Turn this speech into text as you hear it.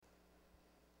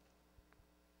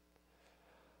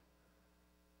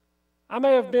I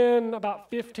may have been about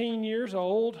 15 years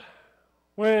old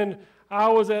when I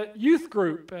was at youth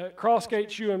group at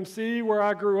Crossgates UMC where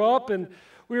I grew up, and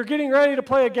we were getting ready to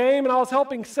play a game, and I was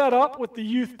helping set up with the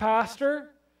youth pastor.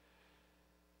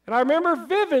 And I remember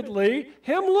vividly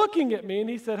him looking at me, and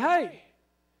he said, "Hey,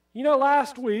 you know,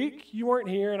 last week you weren't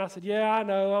here." And I said, "Yeah, I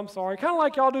know, I'm sorry." Kind of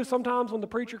like y'all do sometimes when the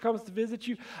preacher comes to visit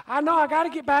you. I know I got to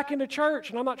get back into church,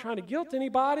 and I'm not trying to guilt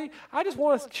anybody. I just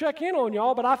want to check in on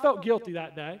y'all, but I felt guilty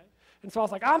that day. And so I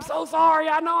was like, "I'm so sorry,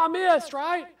 I know I missed,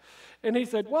 right?" And he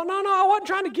said, "Well, no, I wasn't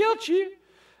trying to guilt you."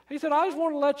 He said, "I just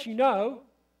want to let you know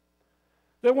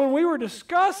that when we were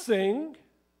discussing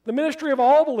the ministry of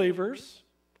all believers,"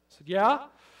 I said, "Yeah."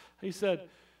 He said,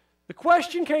 "The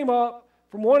question came up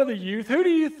from one of the youth, who do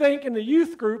you think in the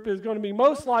youth group is going to be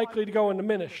most likely to go into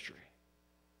ministry?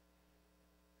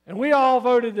 And we all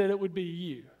voted that it would be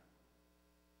you."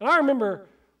 And I remember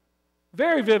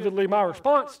very vividly my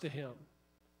response to him.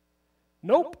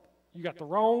 "Nope, you got the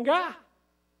wrong guy."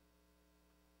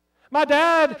 My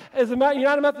dad is a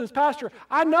United Methodist pastor.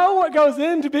 I know what goes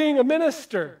into being a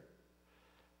minister.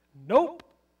 "Nope,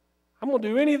 I'm going to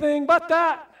do anything but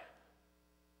that."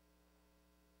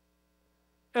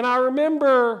 And I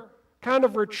remember kind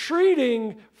of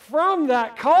retreating from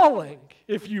that calling,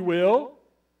 if you will,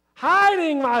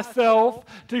 hiding myself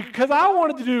because I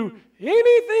wanted to do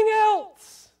anything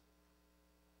else.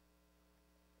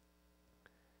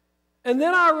 And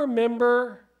then I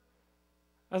remember,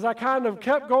 as I kind of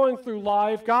kept going through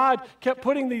life, God kept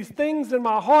putting these things in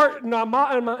my heart and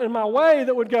in my way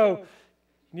that would go,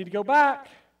 "You need to go back.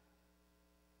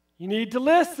 You need to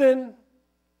listen."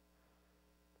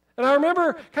 And I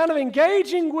remember kind of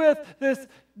engaging with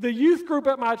the youth group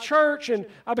at my church, and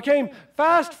I became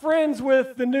fast friends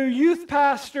with the new youth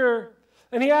pastor.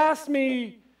 And he asked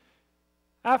me,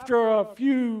 after a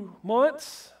few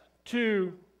months,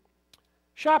 to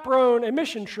chaperone a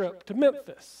mission trip to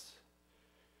Memphis.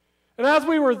 And as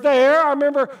we were there, I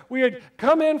remember we had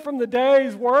come in from the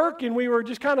day's work, and we were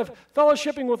just kind of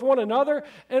fellowshipping with one another,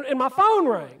 and my phone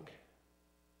rang.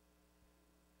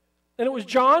 And it was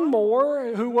John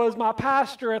Moore, who was my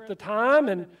pastor at the time.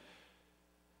 And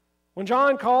when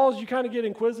John calls, you kind of get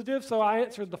inquisitive, so I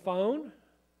answered the phone.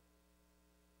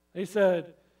 He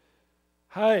said,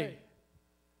 "Hey,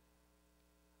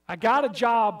 I got a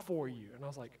job for you." And I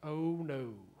was like, "Oh,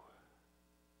 no."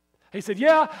 He said,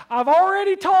 "Yeah, I've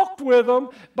already talked with them,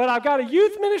 but I've got a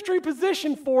youth ministry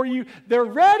position for you. They're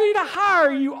ready to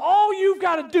hire you. All you've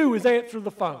got to do is answer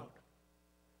the phone."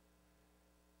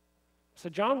 I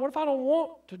said, "John, what if I don't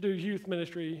want to do youth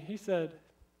ministry?" He said,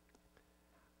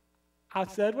 "I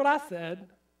said what I said.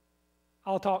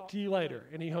 I'll talk to you later."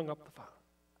 And he hung up the phone.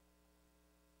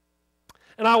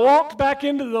 And I walked back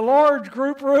into the large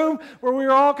group room where we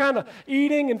were all kind of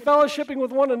eating and fellowshipping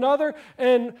with one another.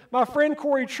 And my friend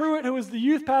Corey Truitt, who was the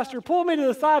youth pastor, pulled me to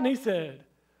the side and he said,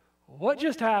 "What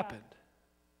just happened?"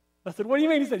 I said, "What do you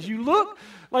mean?" He said, "You look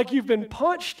like you've been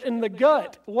punched in the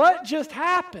gut. What just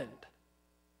happened?"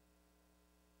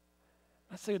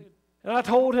 I said, and I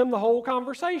told him the whole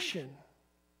conversation.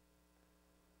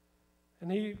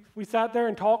 And we sat there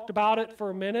and talked about it for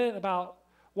a minute, about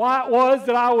why it was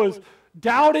that I was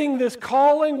doubting this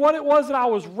calling, what it was that I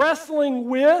was wrestling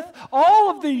with, all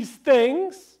of these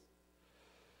things.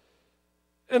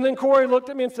 And then Corey looked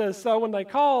at me and says, "So when they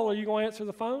call, are you going to answer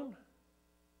the phone?"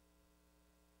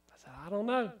 I said, "I don't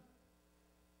know."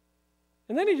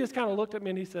 And then he just kind of looked at me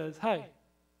and he says, "Hey,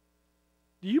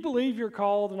 do you believe you're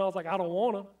called?" And I was like, "I don't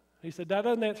want to." He said, "That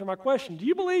doesn't answer my question. Do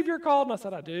you believe you're called?" And I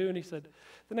said, "I do." And he said,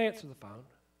 "Then answer the phone.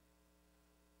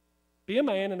 Be a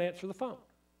man and answer the phone."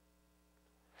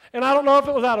 And I don't know if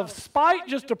it was out of spite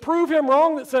just to prove him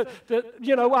wrong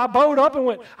I bowed up and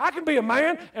went, "I can be a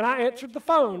man," and I answered the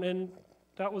phone. And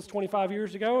that was 25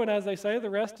 years ago, and as they say, the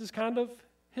rest is kind of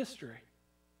history.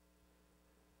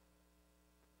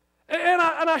 And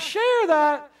I share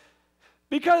that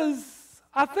because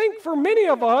I think for many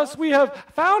of us, we have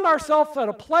found ourselves at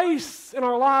a place in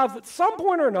our lives at some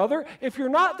point or another, if you're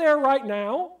not there right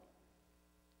now,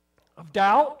 of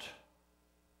doubt,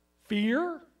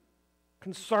 fear,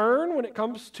 concern when it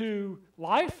comes to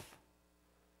life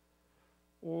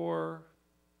or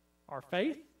our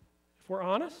faith, if we're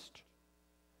honest.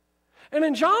 And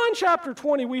in John chapter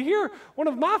 20, we hear one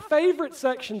of my favorite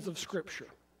sections of Scripture.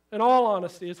 In all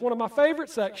honesty, it's one of my favorite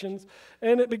sections,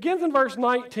 and it begins in verse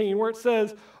 19 where it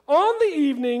says, "On the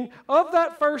evening of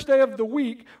that first day of the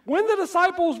week, when the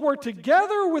disciples were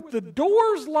together with the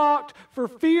doors locked for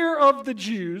fear of the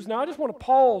Jews." Now, I just want to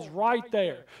pause right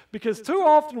there, because too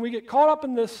often we get caught up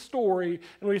in this story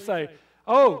and we say,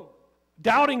 "Oh,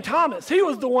 doubting Thomas. He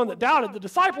was the one that doubted. The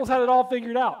disciples had it all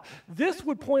figured out. This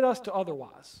would point us to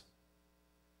otherwise.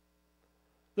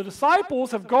 The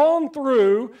disciples have gone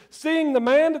through seeing the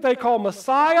man that they call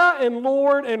Messiah and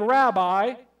Lord and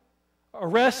Rabbi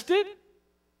arrested,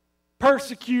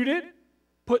 persecuted,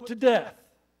 put to death.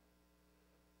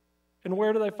 And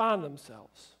where do they find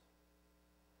themselves?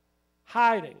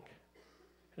 Hiding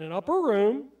in an upper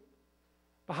room,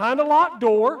 behind a locked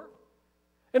door.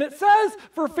 And it says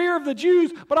for fear of the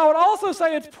Jews, but I would also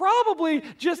say it's probably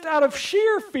just out of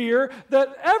sheer fear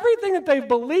that everything that they've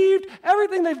believed,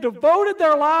 everything they've devoted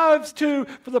their lives to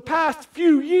for the past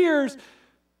few years,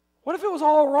 what if it was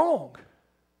all wrong?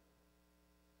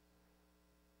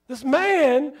 This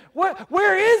man,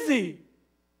 where is he?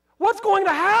 What's going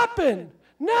to happen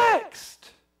next?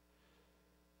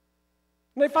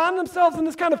 And they find themselves in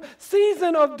this kind of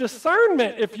season of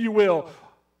discernment, if you will.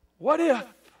 What if?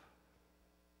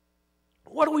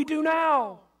 What do we do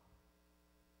now?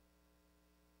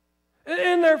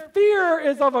 And their fear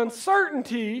is of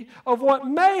uncertainty of what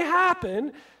may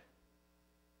happen.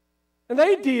 And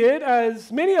they did,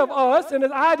 as many of us, and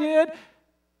as I did,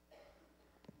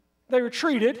 they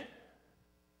retreated.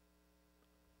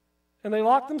 And they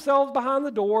locked themselves behind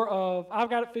the door of, I've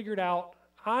got it figured out.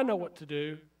 I know what to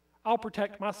do. I'll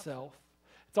protect myself.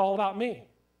 It's all about me.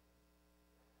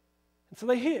 And so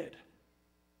they hid.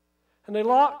 And they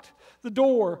locked the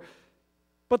door.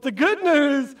 But the good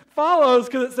news follows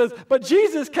because it says, but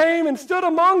Jesus came and stood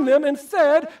among them and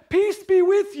said, peace be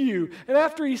with you. And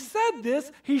after he said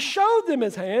this, he showed them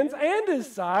his hands and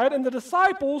his side, and the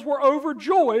disciples were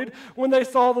overjoyed when they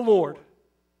saw the Lord.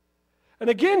 And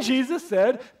again Jesus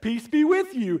said, peace be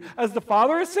with you. As the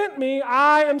Father has sent me,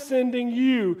 I am sending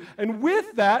you. And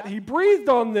with that, he breathed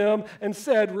on them and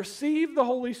said, receive the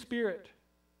Holy Spirit.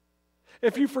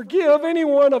 If you forgive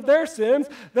anyone of their sins,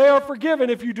 they are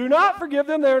forgiven. If you do not forgive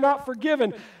them, they are not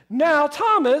forgiven. Now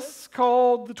Thomas,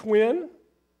 called the twin,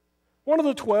 one of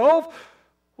the 12,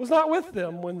 was not with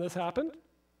them when this happened.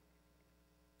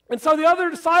 And so the other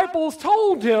disciples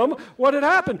told him what had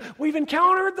happened. We've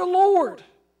encountered the Lord.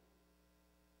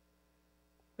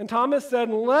 And Thomas said,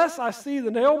 unless I see the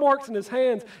nail marks in his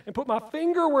hands and put my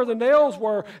finger where the nails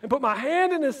were and put my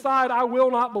hand in his side, I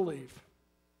will not believe.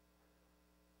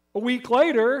 A week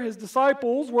later, his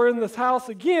disciples were in this house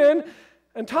again,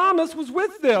 and Thomas was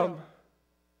with them.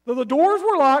 Though the doors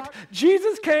were locked,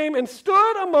 Jesus came and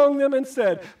stood among them and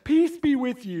said, peace be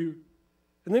with you.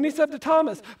 And then he said to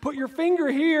Thomas, put your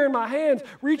finger here in my hands,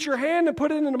 reach your hand and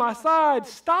put it into my side.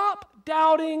 Stop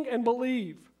doubting and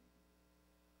believe.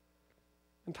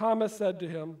 And Thomas said to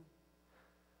him,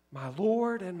 my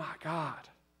Lord and my God.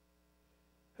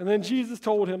 And then Jesus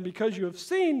told him, because you have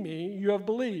seen me, you have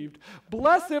believed.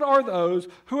 Blessed are those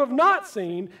who have not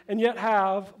seen and yet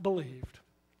have believed.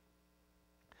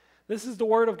 This is the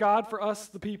word of God for us,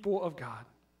 the people of God.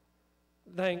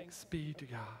 Thanks be to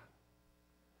God.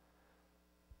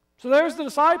 So there's the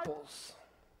disciples.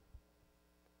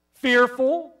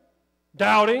 Fearful,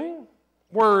 doubting,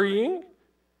 worrying.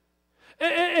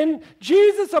 And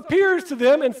Jesus appears to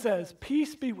them and says,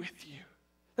 peace be with you.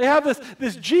 They have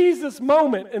this Jesus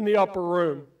moment in the upper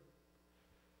room.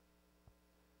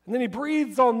 And then he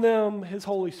breathes on them his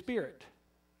Holy Spirit.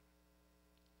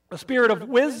 A spirit of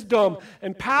wisdom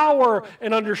and power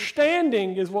and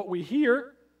understanding is what we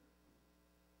hear.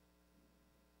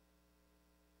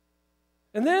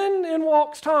 And then in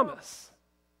walks Thomas.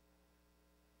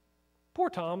 Poor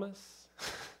Thomas.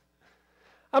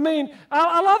 I mean,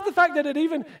 I love the fact that it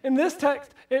even, in this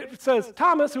text, it says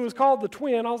Thomas, who was called the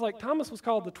twin. I was like, Thomas was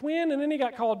called the twin, and then he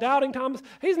got called doubting Thomas.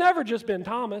 He's never just been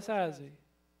Thomas, has he?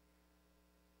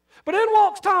 But in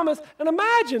walks Thomas, and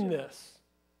imagine this.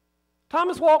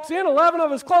 Thomas walks in, 11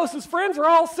 of his closest friends are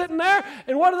all sitting there,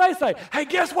 and what do they say? Hey,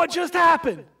 guess what just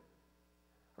happened?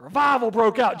 A revival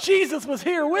broke out. Jesus was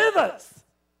here with us.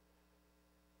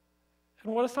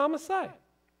 And what does Thomas say?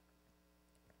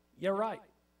 Yeah, right.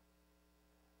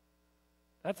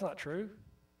 That's not true.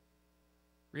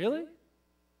 Really?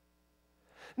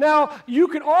 Now, you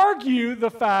could argue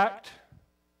the fact,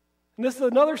 and this is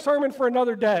another sermon for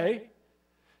another day,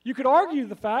 you could argue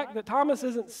the fact that Thomas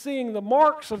isn't seeing the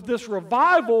marks of this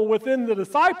revival within the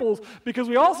disciples, because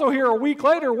we also hear a week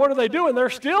later, what are they doing?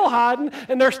 They're still hiding,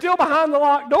 and they're still behind the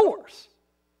locked doors.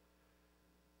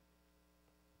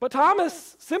 But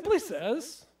Thomas simply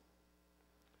says,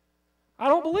 I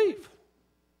don't believe.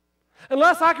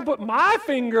 Unless I can put my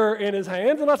finger in his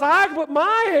hands, unless I can put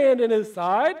my hand in his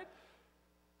side,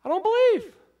 I don't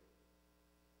believe.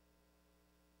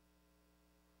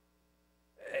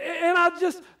 And I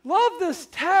just love this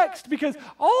text because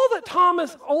all that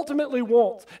Thomas ultimately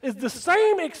wants is the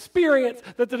same experience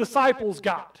that the disciples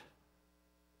got.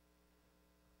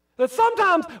 That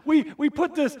sometimes we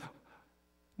put this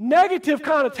negative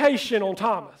connotation on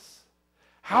Thomas.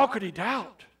 How could he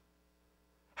doubt?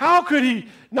 How could he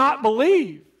not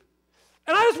believe?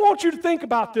 And I just want you to think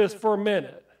about this for a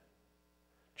minute.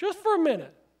 Just for a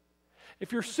minute.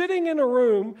 If you're sitting in a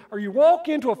room or you walk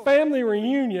into a family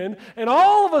reunion and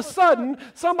all of a sudden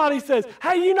somebody says,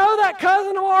 hey, you know that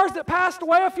cousin of ours that passed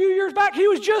away a few years back? He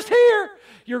was just here.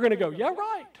 You're going to go, yeah,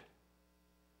 right.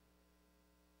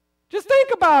 Just think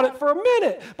about it for a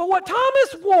minute. But what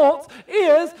Thomas wants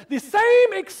is the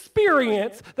same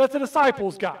experience that the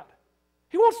disciples got.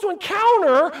 He wants to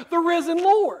encounter the risen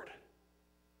Lord.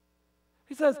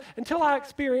 He says, until I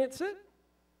experience it,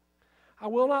 I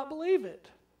will not believe it.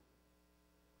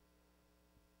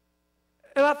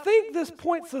 And I think this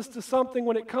points us to something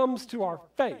when it comes to our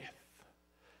faith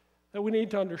that we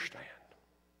need to understand.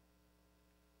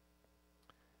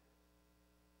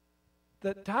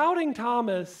 That doubting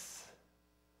Thomas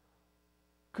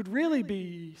could really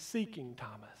be seeking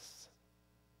Thomas.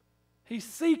 He's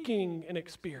seeking an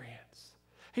experience.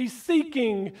 He's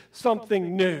seeking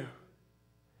something new.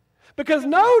 Because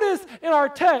notice in our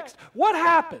text, what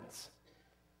happens?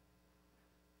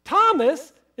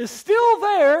 Thomas is still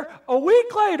there a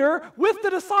week later with the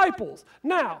disciples.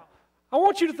 Now, I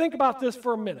want you to think about this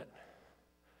for a minute.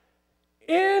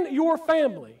 In your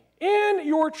family, in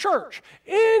your church,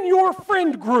 in your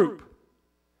friend group,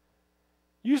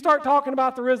 you start talking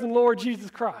about the risen Lord Jesus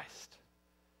Christ.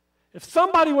 If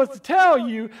somebody was to tell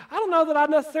you, I don't know that I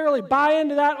necessarily buy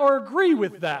into that or agree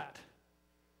with that.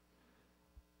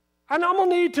 And I'm going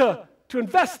to need to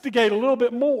investigate a little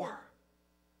bit more.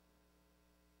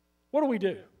 What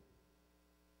do?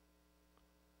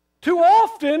 Too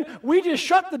often, we just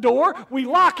shut the door, we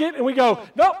lock it, and we go,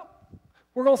 nope,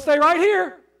 we're going to stay right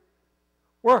here.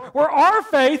 Where our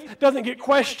faith doesn't get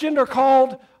questioned or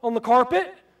called on the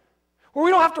carpet. Where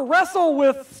we don't have to wrestle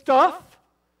with stuff.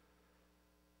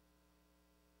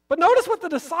 But notice what the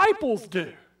disciples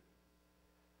do.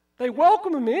 They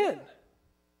welcome him in.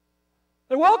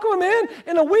 They welcome him in,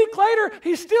 and a week later,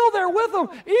 he's still there with them.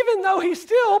 Even though he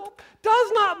still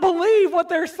does not believe what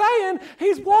they're saying,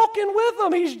 he's walking with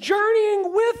them. He's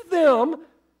journeying with them.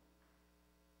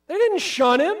 They didn't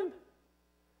shun him.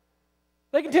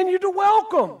 They continued to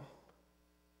welcome.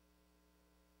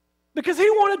 Because he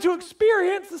wanted to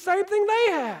experience the same thing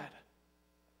they had.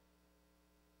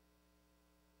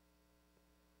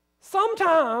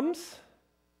 Sometimes,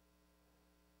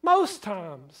 most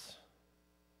times,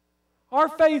 our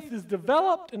faith is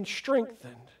developed and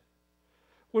strengthened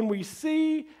when we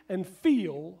see and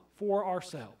feel for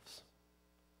ourselves.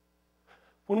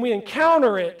 When we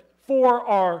encounter it for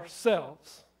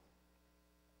ourselves.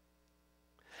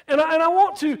 And I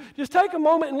want to just take a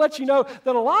moment and let you know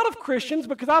that a lot of Christians,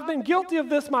 because I've been guilty of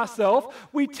this myself,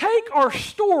 we take our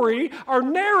story, our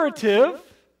narrative,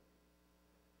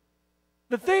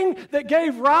 the thing that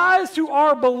gave rise to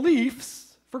our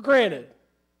beliefs, for granted.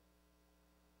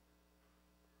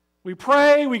 We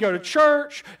pray, we go to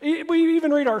church, we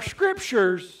even read our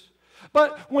scriptures.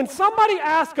 But when somebody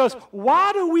asks us,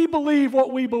 why do we believe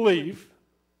what we believe?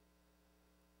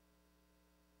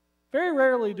 Very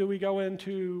rarely do we go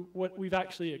into what we've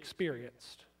actually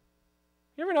experienced.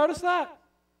 You ever notice that?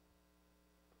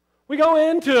 We go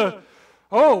into,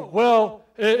 oh, well,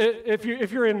 if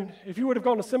you would have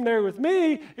gone to seminary with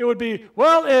me, it would be,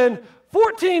 well, in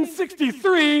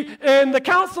 1463, in the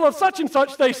council of such and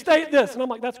such, they state this. And I'm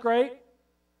like, that's great.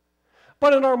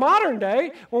 But in our modern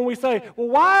day, when we say, well,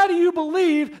 why do you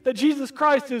believe that Jesus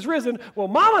Christ is risen? Well,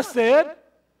 Mama said,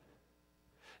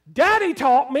 Daddy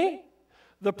taught me,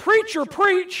 the preacher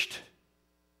preached.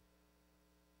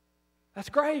 That's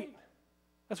great.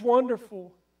 That's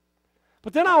wonderful.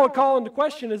 But then I would call into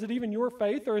question, is it even your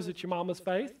faith or is it your mama's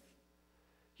faith?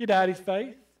 Your daddy's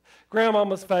faith?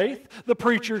 Grandmama's faith? The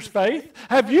preacher's faith?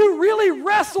 Have you really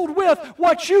wrestled with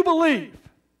what you believe?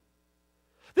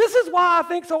 This is why I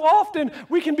think so often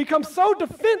we can become so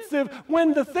defensive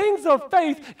when the things of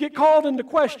faith get called into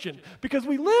question. Because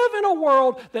we live in a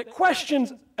world that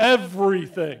questions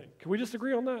everything. Can we just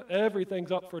agree on that?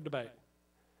 Everything's up for debate.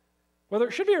 Whether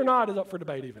it should be or not is up for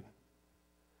debate even.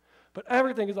 But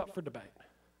everything is up for debate.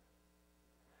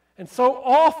 And so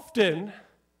often,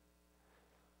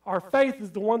 our faith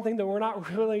is the one thing that we're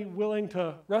not really willing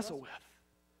to wrestle with,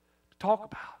 to talk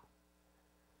about.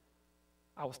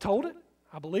 I was told it.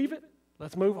 I believe it.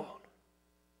 Let's move on.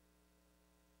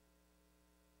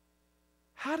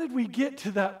 How did we get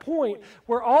to that point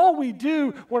where all we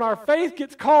do when our faith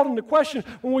gets called into question,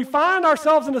 when we find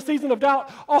ourselves in a season of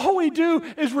doubt, all we do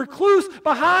is recluse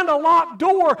behind a locked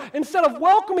door instead of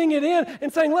welcoming it in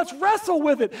and saying, let's wrestle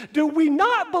with it? Do we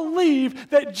not believe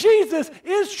that Jesus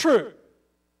is true?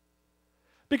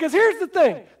 Because here's the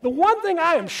thing. The one thing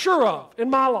I am sure of in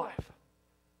my life,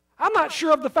 I'm not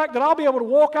sure of the fact that I'll be able to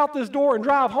walk out this door and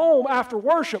drive home after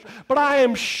worship, but I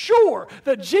am sure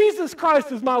that Jesus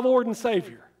Christ is my Lord and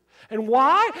Savior. And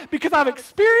why? Because I've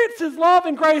experienced His love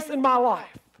and grace in my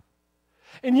life.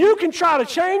 And you can try to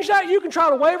change that, you can try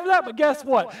to waver that, but guess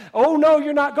what? Oh no,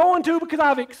 you're not going to, because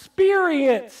I've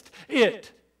experienced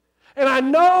it. And I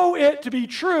know it to be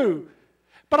true.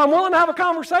 But I'm willing to have a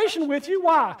conversation with you.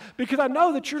 Why? Because I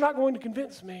know that you're not going to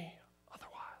convince me.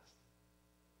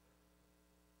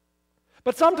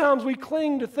 But sometimes we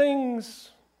cling to things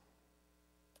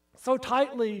so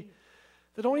tightly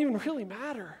that don't even really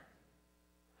matter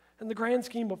in the grand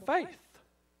scheme of faith.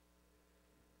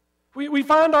 We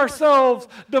find ourselves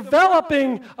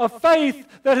developing a faith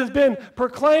that has been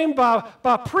proclaimed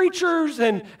by preachers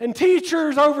and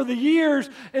teachers over the years,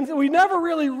 and we never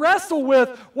really wrestle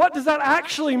with what does that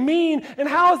actually mean and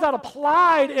how is that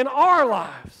applied in our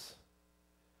lives.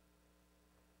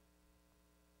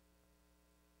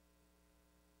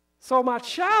 So my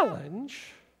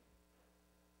challenge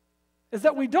is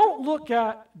that we don't look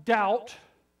at doubt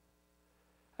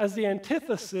as the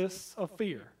antithesis of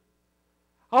fear.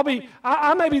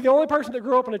 I may be the only person that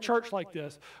grew up in a church like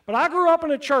this, but I grew up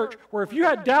in a church where if you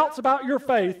had doubts about your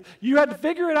faith, you had to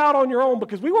figure it out on your own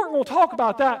because we weren't going to talk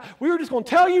about that. We were just going to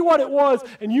tell you what it was,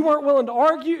 and you weren't willing to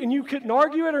argue, and you couldn't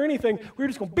argue it or anything. We were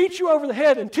just going to beat you over the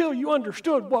head until you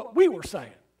understood what we were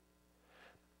saying.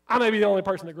 I may be the only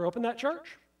person that grew up in that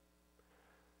church.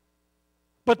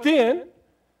 But then,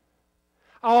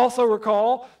 I also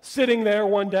recall sitting there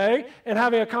one day and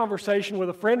having a conversation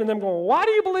with a friend and them going, why do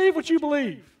you believe what you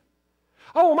believe?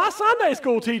 Oh, well, my Sunday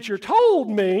school teacher told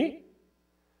me.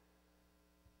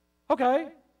 Okay,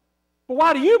 but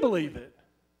why do you believe it?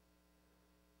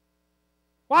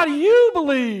 Why do you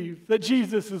believe that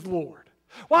Jesus is Lord?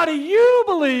 Why do you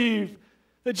believe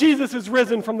that Jesus is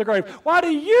risen from the grave? Why do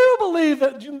you believe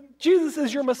that Jesus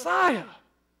is your Messiah?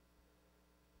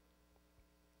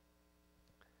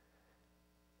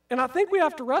 And I think we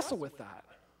have to wrestle with that.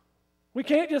 We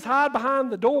can't just hide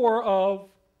behind the door of,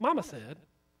 Mama said,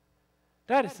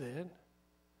 Daddy said.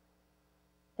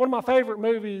 One of my favorite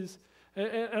movies,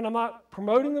 and I'm not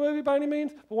promoting the movie by any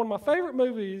means, but one of my favorite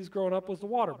movies growing up was The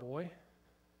Waterboy.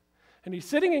 And he's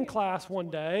sitting in class one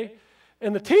day,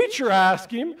 and the teacher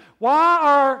asked him, why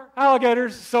are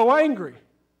alligators so angry?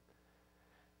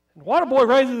 And Waterboy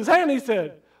raises his hand and he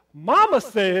said, Mama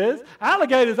says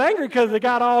alligators angry because they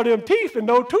got all them teeth and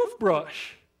no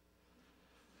toothbrush.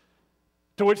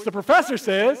 To which the professor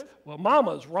says, well,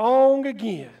 Mama's wrong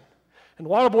again. And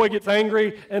Waterboy gets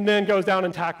angry and then goes down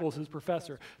and tackles his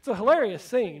professor. It's a hilarious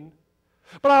scene.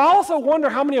 But I also wonder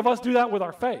how many of us do that with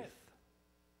our faith.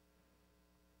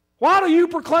 Why do you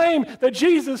proclaim that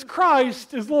Jesus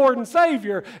Christ is Lord and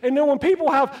Savior? And then when people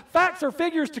have facts or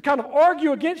figures to kind of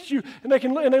argue against you, and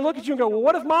they look at you and go, well,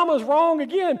 what if Mama's wrong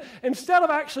again? Instead of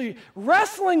actually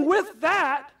wrestling with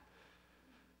that,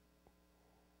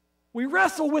 we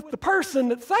wrestle with the person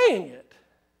that's saying it.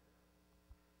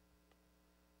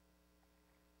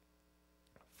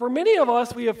 For many of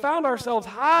us, we have found ourselves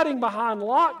hiding behind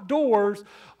locked doors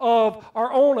of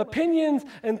our own opinions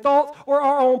and thoughts, or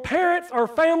our own parents, our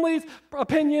families'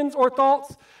 opinions or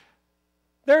thoughts.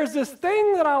 There's this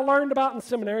thing that I learned about in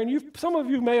seminary, and some of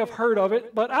you may have heard of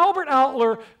it, but Albert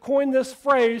Outler coined this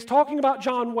phrase talking about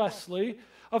John Wesley,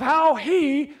 of how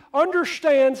he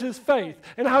understands his faith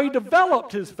and how he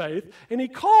developed his faith, and he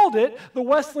called it the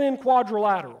Wesleyan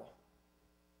quadrilateral.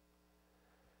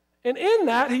 And in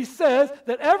that, he says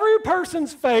that every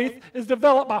person's faith is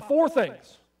developed by four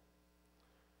things.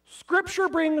 Scripture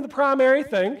being the primary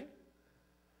thing,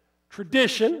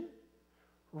 tradition,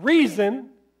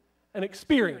 reason, and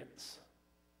experience.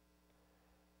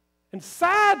 And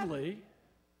sadly,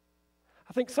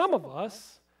 I think some of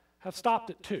us have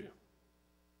stopped at two.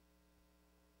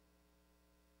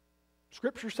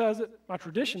 Scripture says it, my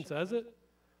tradition says it.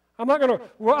 I'm not going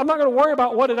to worry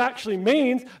about what it actually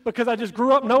means because I just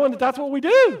grew up knowing that that's what we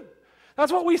do.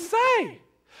 That's what we say.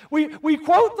 We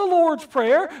quote the Lord's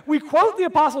Prayer. We quote the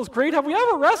Apostles' Creed. Have we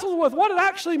ever wrestled with what it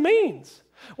actually means?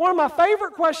 One of my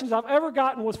favorite questions I've ever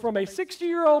gotten was from a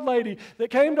 60-year-old lady that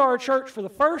came to our church for the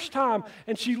first time,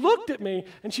 and she looked at me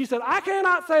and she said, I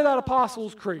cannot say that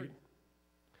Apostles' Creed. And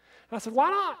I said,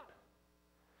 why not?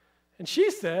 And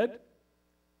she said,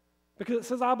 because it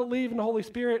says, I believe in the Holy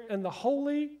Spirit, and the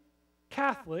Holy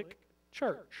Catholic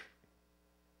Church.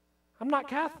 I'm not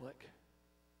Catholic.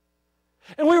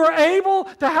 And we were able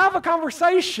to have a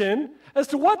conversation as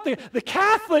to what the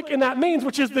Catholic in that means,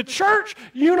 which is the church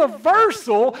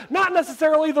universal, not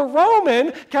necessarily the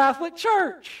Roman Catholic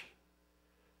Church.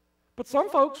 But some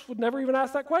folks would never even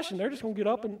ask that question. They're just going to get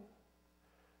up and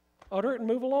utter it and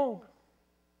move along.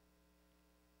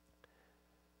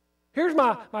 Here's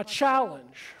my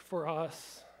challenge for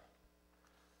us,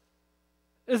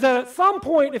 is that at some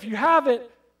point, if you have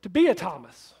it, to be a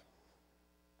Thomas.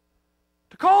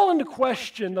 To call into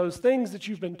question those things that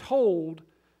you've been told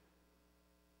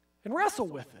and wrestle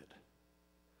with it.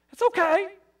 It's okay.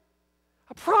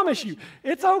 I promise you,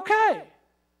 it's okay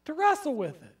to wrestle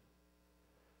with it.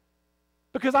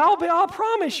 Because I'll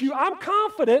promise you, I'm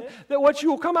confident that what you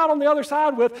will come out on the other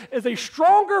side with is a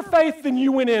stronger faith than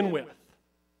you went in with.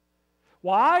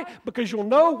 Why? Because you'll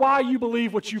know why you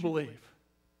believe what you believe.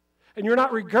 And you're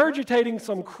not regurgitating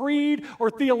some creed or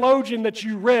theologian that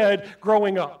you read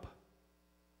growing up.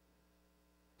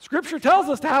 Scripture tells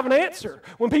us to have an answer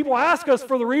when people ask us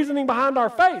for the reasoning behind our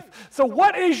faith. So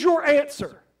what is your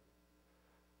answer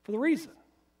for the reason?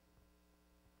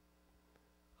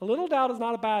 A little doubt is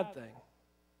not a bad thing.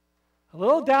 A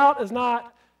little doubt is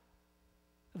not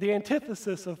the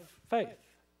antithesis of faith,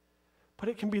 but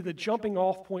it can be the jumping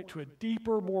off point to a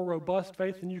deeper, more robust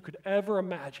faith than you could ever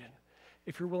imagine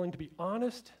if you're willing to be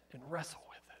honest and wrestle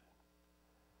with it.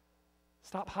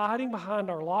 Stop hiding behind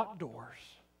our locked doors.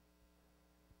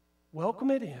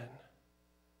 Welcome it in.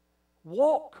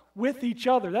 Walk with each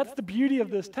other. That's the beauty of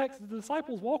this text. The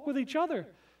disciples walk with each other.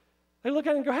 They look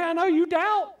at it and go, hey, I know you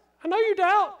doubt. I know you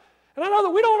doubt. And I know that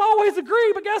we don't always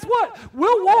agree, but guess what?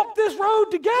 We'll walk this road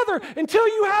together until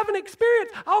you have an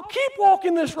experience. I'll keep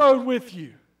walking this road with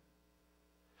you.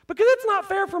 Because it's not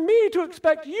fair for me to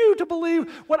expect you to believe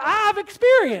what I've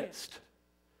experienced.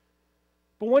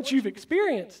 But once you've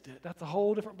experienced it, that's a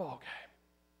whole different ballgame.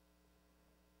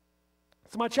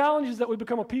 So my challenge is that we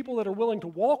become a people that are willing to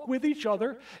walk with each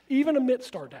other, even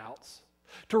amidst our doubts,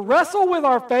 to wrestle with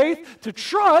our faith, to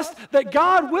trust that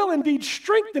God will indeed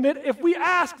strengthen it if we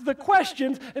ask the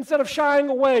questions instead of shying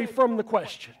away from the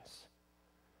questions,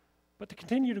 but to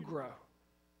continue to grow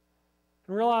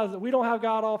and realize that we don't have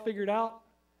God all figured out,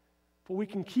 but we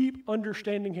can keep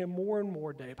understanding Him more and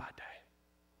more day by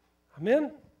day.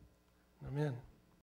 Amen? Amen.